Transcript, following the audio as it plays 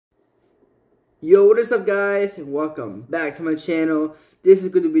Yo, what is up guys, and welcome back to my channel. This is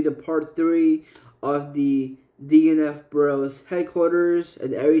going to be the part 3 of the DNF Bros headquarters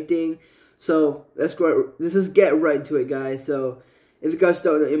and everything. So, let's just get right into it guys. So, if you guys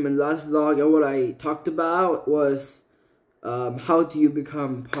don't know, in my last vlog, and what I talked about was how do you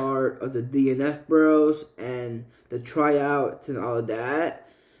become part of the DNF Bros and the tryouts and all of that.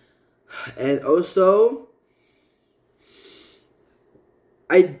 And also,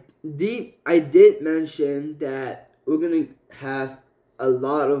 I did mention that we're gonna have a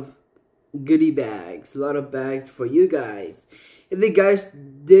lot of goodie bags, a lot of bags for you guys. If you guys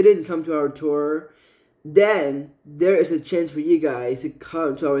didn't come to our tour, then there is a chance for you guys to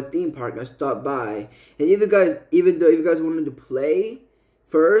come to our theme park and stop by. And if you guys, if you guys wanted to play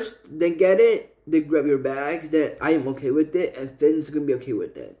first, then then grab your bags. Then I am okay with it, and Finn's gonna be okay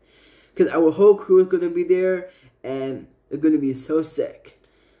with it, because our whole crew is gonna be there, and it's gonna be so sick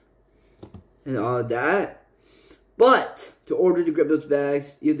and all of that. But to order to grab those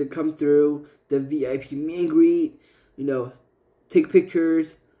bags, you have to come through the VIP meet and greet, take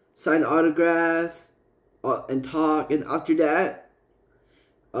pictures, sign autographs, and talk. And after that,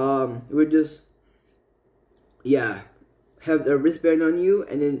 we'll just, have the wristband on you,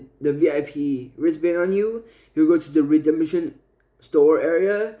 and then the VIP wristband on you. You'll go to the redemption store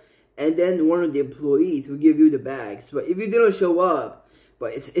area, and then one of the employees will give you the bags. But if you didn't show up,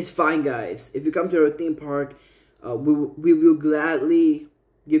 but it's fine, guys. If you come to our theme park, we will gladly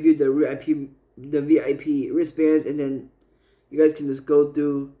give you the VIP wristband, and then you guys can just go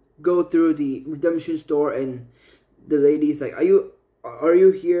through the redemption store, and the lady's like, are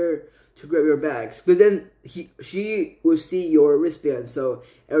you here to grab your bags? Because then she will see your wristband, so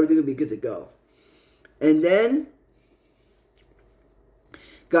everything will be good to go. And then,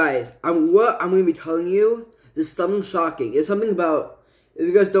 guys, what I'm gonna be telling you is something shocking. It's something about, if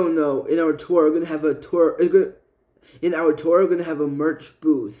you guys don't know, in our tour, we're gonna have a tour. In our tour, we're gonna have a merch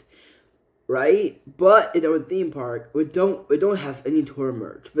booth, right? But in our theme park, we don't have any tour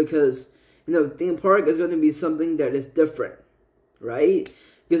merch, because theme park is gonna be something that is different, right?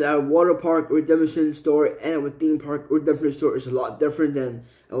 Because our water park redemption store and our theme park redemption store is a lot different than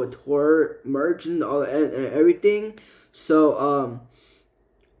our tour merch and all and everything. So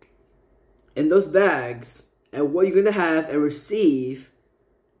in those bags, and what you're gonna have and receive,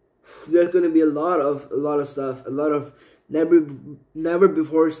 there's gonna be a lot of stuff, a lot of never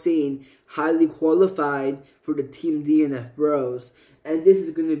before seen, highly qualified for the Team DNF Bros, and this is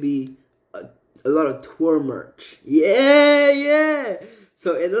gonna be a lot of tour merch. Yeah.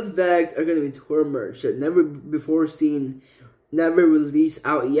 So in those bags are gonna be tour merch that never before seen, never released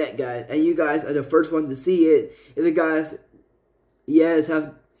out yet, guys. And you guys are the first one to see it. If you guys,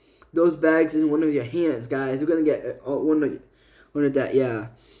 have those bags in one of your hands, guys, you're gonna get one of that, yeah.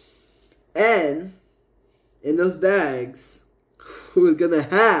 And in those bags, we're gonna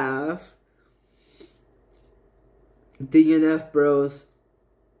have DNF Bros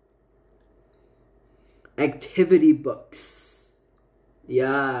activity books.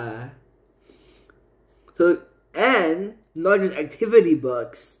 Yeah. So, and not just activity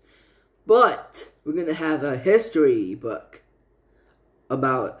books, but we're gonna have a history book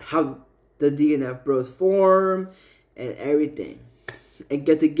about how the DNF Bros form and everything, and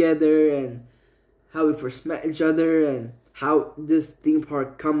get together, and how we first met each other, and how this theme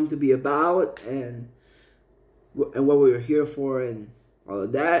park come to be about, and what we were here for, and all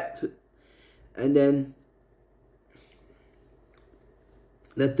of that. And then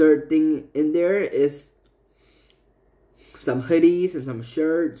the third thing in there is some hoodies and some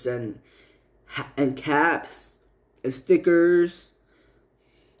shirts and caps and stickers.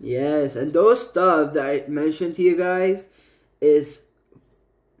 Yes, and those stuff that I mentioned to you guys is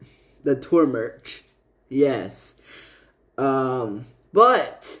the tour merch. Yes.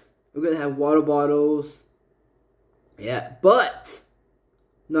 But we're gonna have water bottles. Yeah, but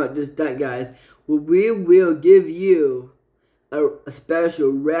not just that, guys. We will give you a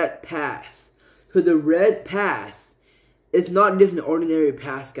special red pass. So the red pass is not just an ordinary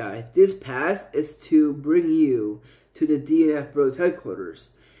pass, guys. This pass is to bring you to the DNF Bros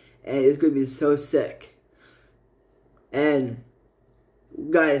headquarters, and it's gonna be so sick. And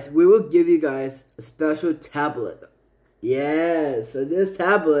guys, we will give you guys a special tablet. Yes, so this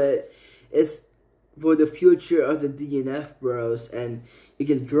tablet is for the future of the DNF Bros, and you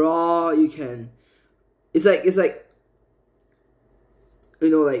can draw, it's like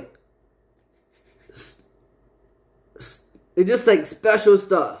it's just like special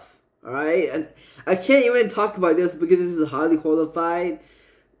stuff, alright? And I can't even talk about this because this is highly qualified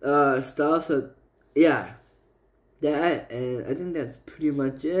stuff, so yeah. that, and I think that's pretty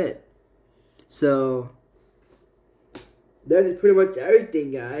much it. So that is pretty much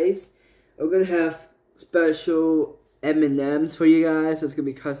everything, guys. We're gonna have special M&Ms for you guys. So it's gonna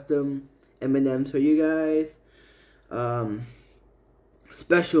be custom M&Ms for you guys.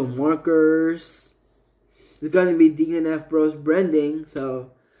 Special markers. It's gonna be DNF Bros branding,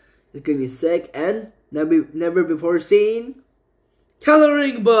 so it's gonna be sick. And never before seen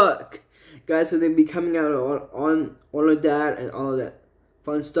coloring book, guys. So they'll be coming out on all of that and all of that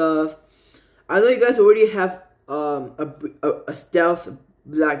fun stuff. I know you guys already have a stealth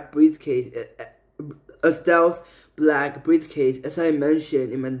black briefcase, as I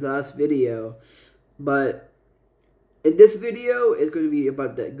mentioned in my last video, but in this video it's going to be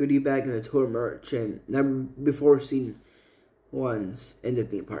about the goodie bag and the tour merch and never before seen ones in the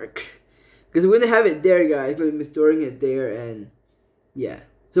theme park, because we're gonna have it there, guys. We're gonna be storing it there, and yeah.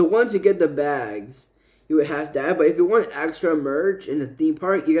 So once you get the bags, you would have that. But if you want extra merch in the theme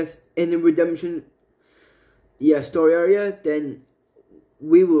park, you guys, in the redemption store area, then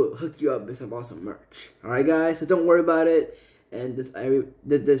we will hook you up with some awesome merch. Alright, guys, so don't worry about it. And that's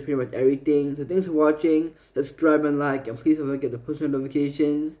pretty much everything. So thanks for watching. Subscribe and like, and please don't forget the push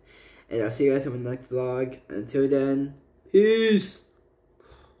notifications. And I'll see you guys in my next vlog. Until then, peace.